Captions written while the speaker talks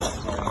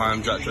Hi,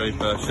 I'm Jack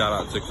Draper. Shout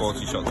out to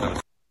Quality Shot Tennis.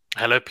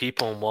 Hello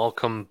people and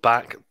welcome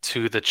back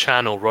to the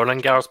channel.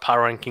 Roland Garros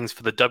Power Rankings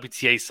for the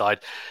WTA side.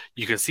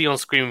 You can see on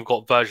screen we've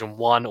got version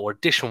 1 or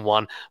edition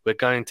 1. We're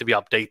going to be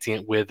updating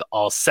it with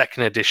our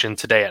second edition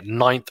today at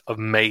 9th of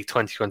May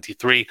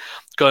 2023,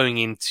 going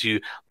into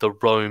the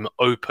Rome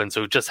Open.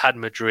 So we've just had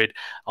Madrid.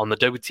 On the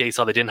WTA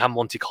side, they didn't have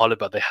Monte Carlo,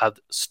 but they had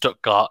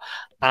Stuttgart,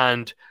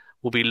 and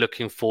we'll be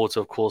looking forward to,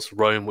 of course,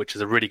 Rome, which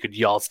is a really good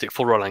yardstick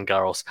for Roland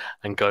Garros,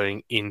 and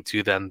going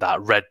into then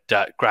that Red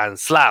Dirt Grand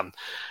Slam.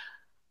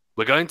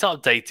 We're going to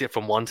update it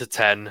from 1 to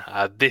 10.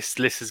 This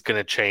list is going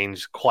to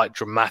change quite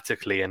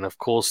dramatically. And of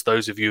course,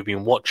 those of you who've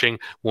been watching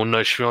will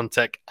know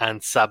Swiatek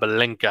and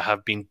Sabalenka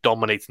have been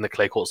dominating the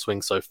clay court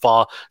swing so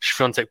far.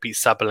 Swiatek beat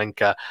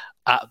Sabalenka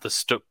at the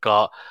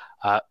Stuttgart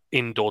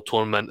indoor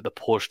tournament, the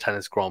Porsche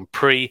Tennis Grand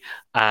Prix,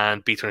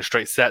 and beat her in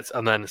straight sets.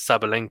 And then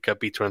Sabalenka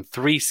beat her in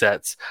 3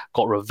 sets,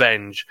 got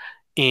revenge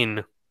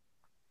in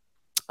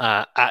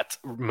at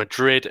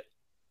Madrid.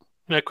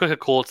 Quicker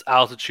courts,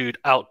 altitude,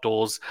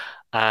 outdoors,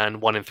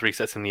 and won in 3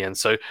 sets in the end.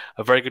 So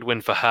a very good win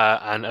for her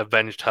and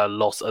avenged her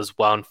loss as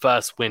well. And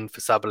first win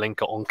for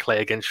Sabalenka on clay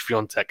against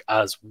Swiatek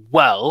as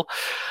well.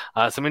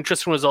 Some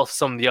interesting results for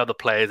some of the other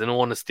players. In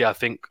all honesty, I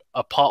think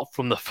apart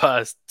from the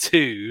first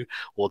 2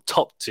 or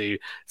top 2,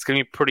 it's going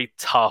to be pretty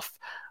tough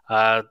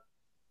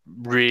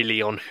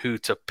really on who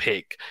to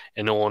pick,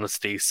 in all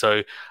honesty.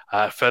 So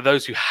for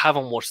those who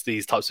haven't watched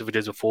these types of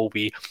videos before,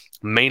 we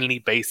mainly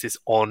base this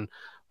on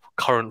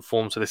current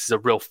form, so this is a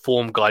real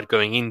form guide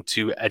going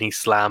into any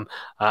slam,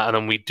 and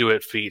then we do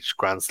it for each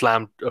Grand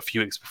Slam a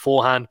few weeks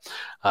beforehand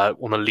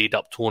on the lead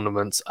up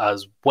tournaments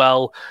as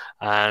well,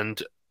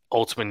 and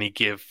ultimately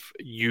give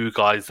you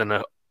guys then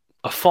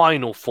a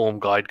final form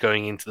guide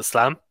going into the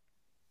slam.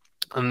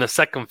 And the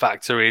second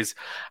factor is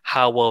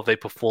how well they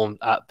performed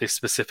at this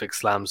specific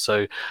slam.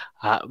 So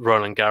at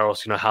Roland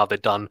Garros, how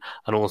they've done,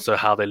 and also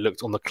how they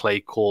looked on the clay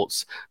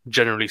courts,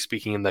 generally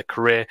speaking, in their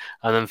career.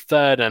 And then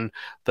third, and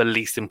the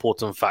least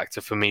important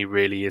factor for me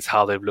really, is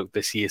how they've looked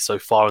this year so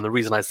far. And the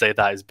reason I say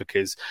that is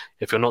because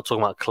if you're not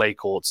talking about clay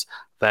courts,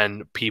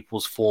 then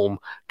people's form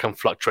can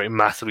fluctuate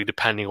massively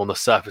depending on the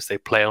surface they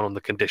play on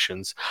the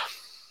conditions.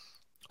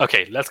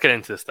 Okay, let's get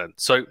into this then.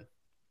 So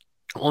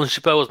Ons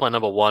Jabeur was my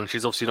number 1.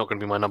 She's obviously not going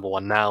to be my number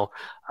 1 now.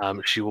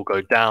 She will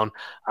go down.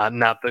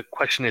 Now, the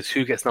question is,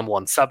 who gets number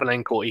 1,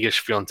 Sabalenka or Iga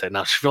Swiatek?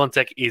 Now,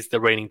 Swiatek is the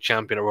reigning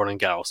champion at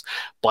Roland Garros.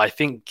 But I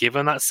think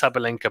given that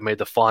Sabalenka made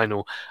the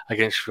final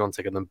against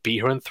Swiatek and then beat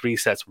her in 3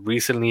 sets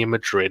recently in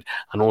Madrid,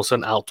 and also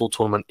an outdoor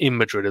tournament in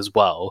Madrid as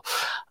well,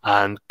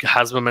 and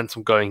has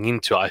momentum going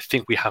into it, I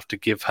think we have to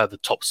give her the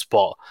top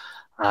spot.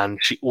 And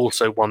she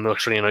also won the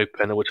Australian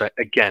Open, which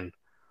again,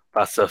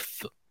 that's a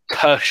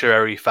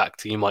tertiary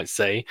factor, you might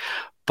say,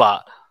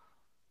 but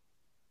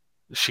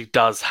she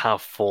does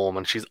have form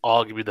and she's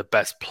arguably the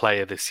best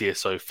player this year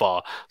so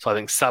far. So I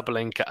think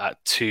Sabalenka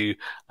at 2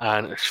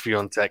 and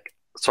Swiatek,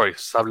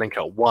 Sabalenka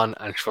at 1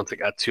 and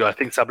Swiatek at 2. I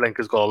think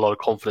Sabalenka's got a lot of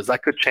confidence.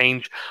 That could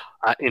change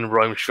in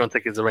Rome.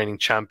 Swiatek is the reigning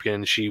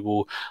champion.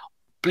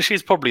 But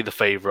she's probably the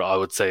favourite, I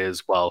would say,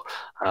 as well,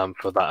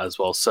 for that as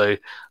well. So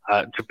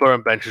Jabeur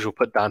and Bencic will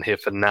put down here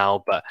for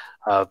now, but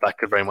that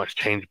could very much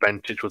change.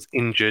 Bencic was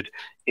injured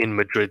in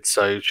Madrid,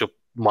 so she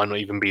might not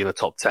even be in the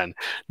top 10.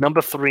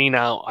 Number 3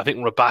 now, I think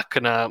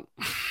Rybakina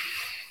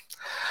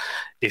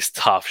is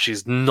tough.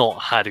 She's not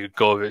had a good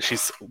go of it.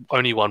 She's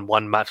only won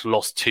 1 match,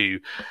 lost 2.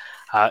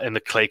 In the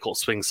clay court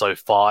swing so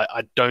far.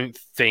 I don't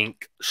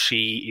think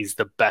she is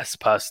the best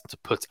person to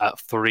put at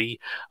 3.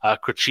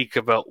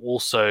 Krejcikova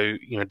also,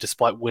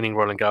 despite winning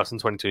Roland Garros in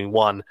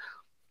 2021,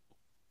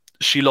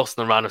 she lost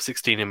in the round of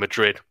 16 in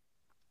Madrid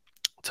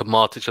to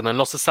Martic, and then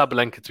lost to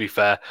Sabalenka, to be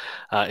fair,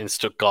 in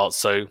Stuttgart.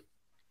 So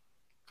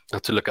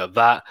have to look at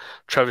that.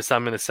 Trevor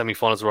Sam in the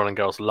semi-finals of Roland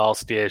Garros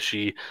last year.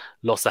 She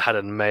lost to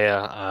Haddon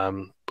Mayer,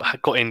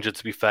 got injured,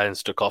 to be fair, in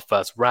Stuttgart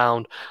first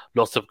round.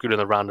 Lost to Pegula in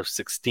the round of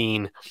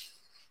 16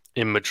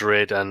 in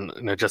Madrid, and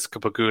Jessica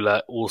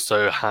Pegula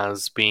also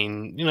has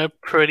been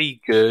pretty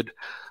good.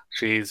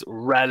 She's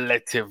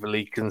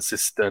relatively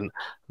consistent.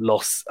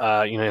 Lost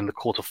in the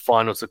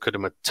quarterfinals to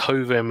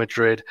Kudermetova in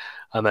Madrid,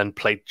 and then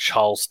played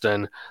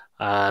Charleston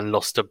and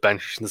lost to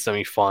Bencic in the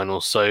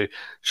semi-finals. So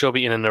she'll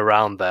be in and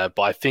around there.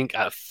 But I think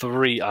at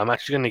 3, I'm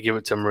actually going to give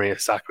it to Maria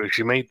Sakkari.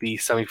 She made the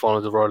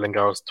semi-finals of Roland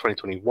Garros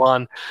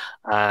 2021,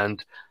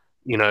 and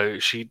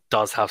she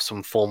does have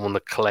some form on the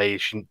clay.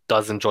 She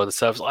does enjoy the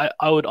service.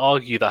 I would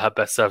argue that her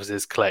best service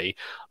is clay.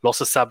 Lost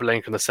to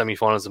Sabalenka in the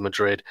semi-finals of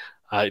Madrid.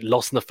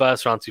 Lost in the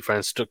first round to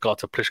friends Stuttgart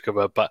to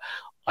Pliskova, but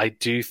I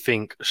do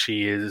think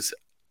she is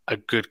a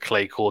good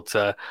clay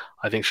courter.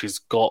 I think she's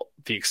got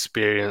the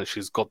experience.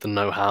 She's got the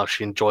know-how.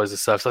 She enjoys the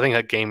surface. I think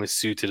her game is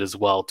suited as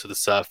well to the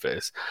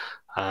surface.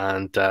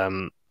 And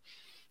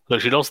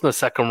look, she lost in the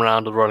second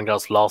round of Roland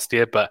Garros last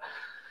year, but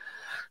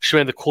she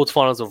made the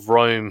quarterfinals of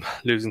Rome,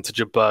 losing to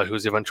Jabeur, who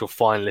was the eventual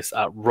finalist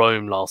at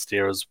Rome last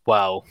year as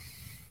well.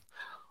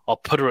 I'll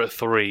put her at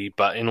 3,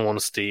 but in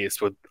honesty,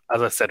 it's with,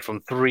 as I said, from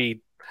 3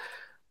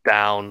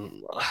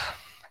 down,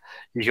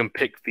 you can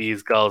pick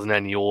these girls in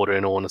any order,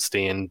 in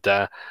honesty, and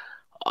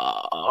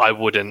I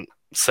wouldn't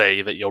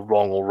say that you're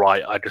wrong or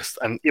right.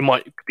 And it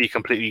might be a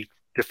completely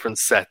different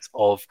set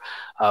of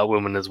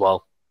women as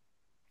well.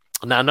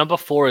 Now, number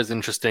 4 is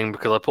interesting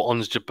because I put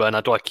Ons Jabeur.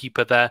 Now, do I keep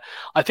her there?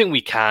 I think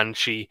we can.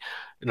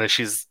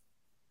 She's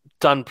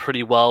done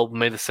pretty well,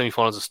 made the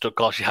semi-finals of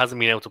Stuttgart. She hasn't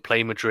been able to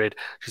play Madrid.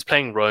 She's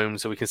playing Rome,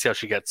 so we can see how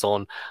she gets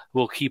on.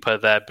 We'll keep her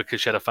there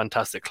because she had a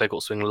fantastic clay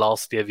court swing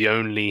last year. The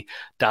only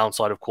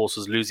downside, of course,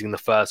 was losing the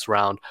first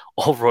round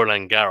of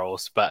Roland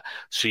Garros, but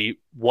she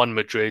won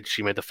Madrid.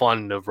 She made the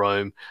final of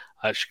Rome.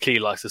 She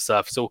clearly likes the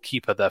surf, so we'll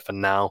keep her there for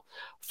now.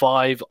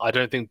 5, I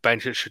don't think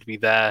Bencic should be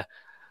there,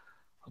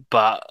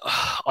 but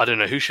I don't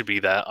know who should be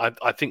there.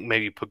 I think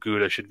maybe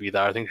Pegula should be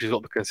there. I think she's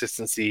got the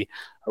consistency.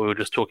 We were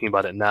just talking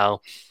about it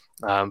now.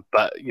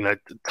 But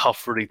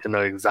tough really to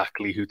know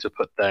exactly who to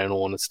put there. In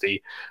all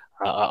honesty,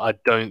 I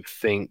don't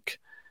think,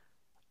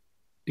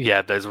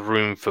 there's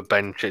room for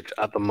Bencic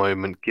at the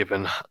moment,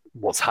 given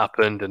what's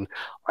happened. And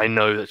I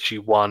know that she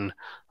won,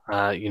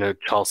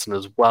 Charleston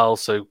as well.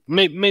 So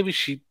maybe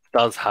she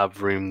does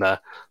have room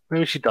there.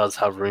 Maybe she does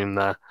have room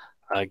there,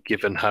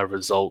 given her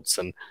results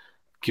and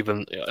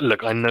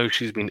look, I know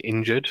she's been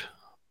injured,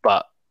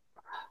 but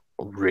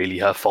really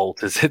her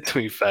fault, is it? To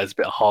be fair, it's a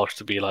bit harsh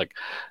to be like,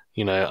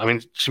 I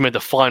mean, she made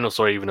the final,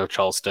 sorry, even of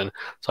Charleston.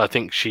 So I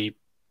think she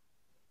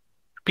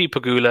beat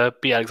Pegula,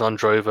 beat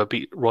Alexandrova,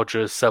 beat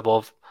Rogers,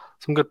 Sebov.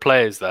 Some good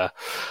players there.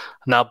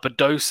 Now,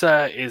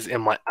 Badosa is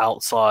in my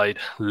outside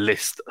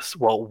list.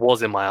 Well,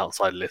 was in my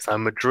outside list.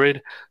 And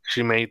Madrid,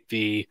 she made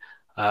the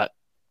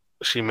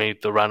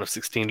round of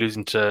 16,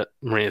 losing to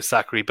Maria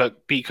Sakkari,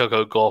 but beat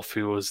Coco Gauff,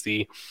 who was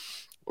the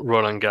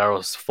Roland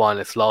Garros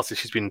finalist last year.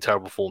 She's been in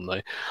terrible form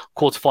though.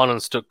 Quarterfinal in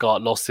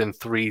Stuttgart, lost in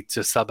 3 to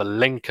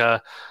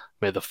Sabalenka.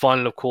 Made the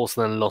final, of course,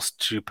 and then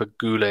lost to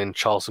Pegula in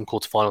Charleston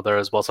quarterfinal there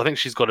as well. So I think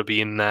she's got to be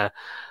in there.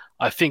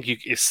 I think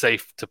it's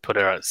safe to put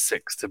her at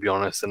 6, to be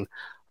honest. And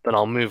then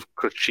I'll move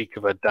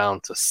Krejcikova down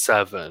to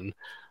 7.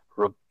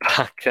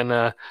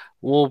 Rybakina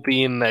will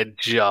be in there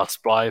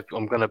just, but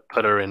I'm going to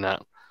put her in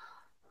at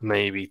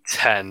maybe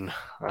 10,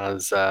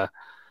 as I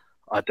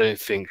don't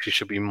think she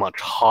should be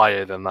much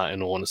higher than that,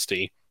 in all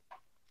honesty.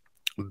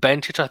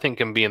 Bencic, I think,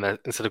 can be in there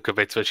instead of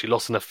Kvitova. She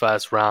lost in the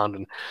first round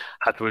and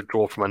had to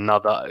withdraw from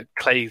another.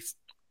 Clay's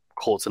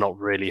courts are not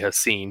really her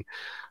scene.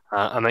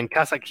 And then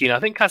Kasatkina, I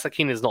think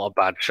Kasatkina is not a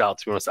bad shout,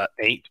 to be honest, at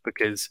 8,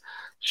 because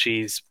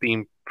she's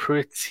been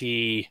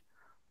pretty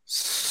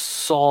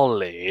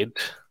solid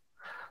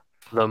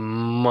for the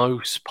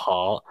most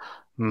part.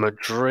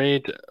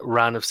 Madrid,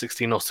 round of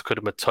 16, lost to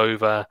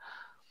Kudermetova.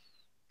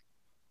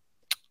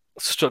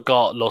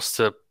 Stuttgart lost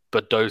to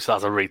Badosa.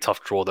 That's a really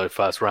tough draw, though,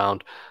 first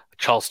round.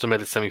 Charleston made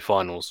the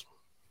semi-finals.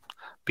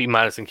 Beat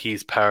Madison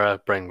Keys,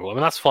 Pera, Brengel. I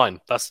mean, that's fine.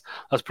 That's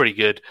pretty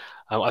good.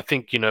 I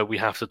think, we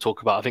have to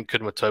talk about, I think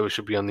Kudermetova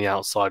should be on the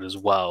outside as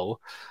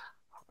well.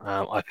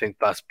 I think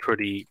that's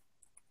pretty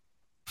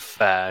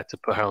fair to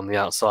put her on the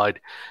outside.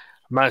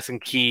 Madison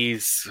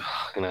Keys,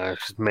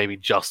 maybe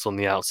just on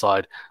the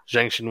outside.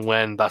 Zheng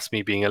Xinwen, that's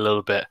me being a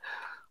little bit,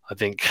 I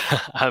think,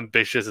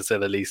 ambitious to say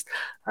the least.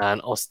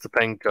 And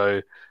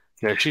Ostapenko,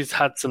 she's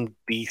had some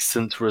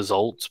decent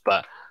results,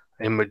 but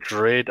in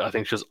Madrid, I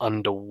think she was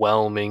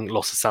underwhelming.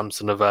 Lost to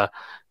Samsonova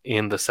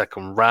in the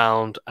second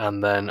round,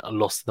 and then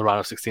lost in the round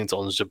of 16 to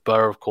Ons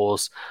Jabeur, of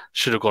course.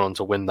 Should have gone on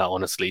to win that,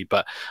 honestly.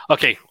 But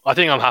okay, I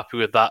think I'm happy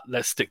with that.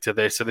 Let's stick to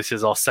this. So this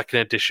is our second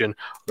edition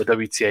of the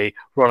WTA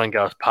Roland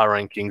Garros Power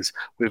Rankings.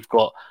 We've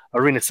got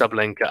Aryna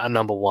Sabalenka at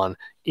number 1,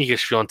 Iga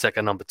Swiatek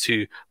at number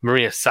 2,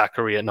 Maria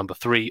Sakkari at number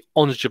 3,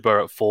 Ons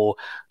Jabeur at 4,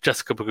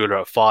 Jessica Pegula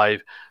at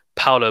 5,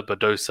 Paula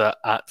Badosa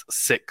at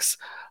 6,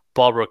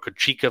 Barbara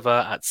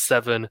Krejcikova at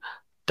 7,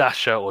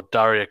 Dasha or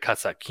Daria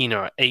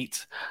Kasatkina at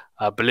 8,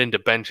 Belinda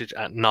Bencic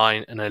at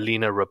 9, and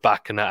Alina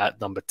Rybakina at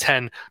number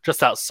 10.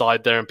 Just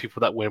outside there, and people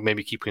that we're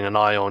maybe keeping an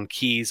eye on: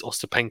 Keys,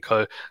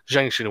 Ostapenko,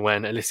 Zheng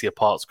Xinwen, Alicia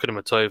Parks,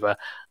 Kudermetova,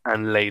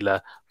 and Leylah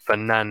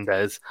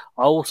Fernandez.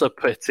 I'll also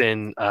put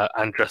in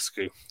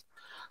Andreescu.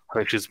 I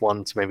think she's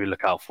one to maybe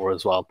look out for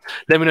as well.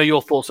 Let me know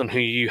your thoughts on who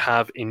you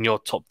have in your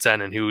top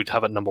 10 and who would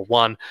have at number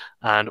 1,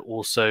 and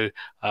also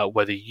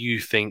whether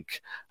you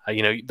think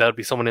there'll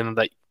be someone in there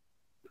that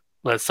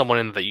there's someone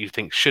in that you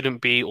think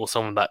shouldn't be, or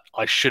someone that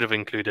I should have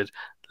included.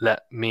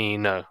 Let me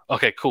know.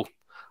 Okay, cool.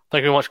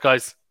 Thank you very much,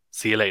 guys.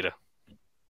 See you later.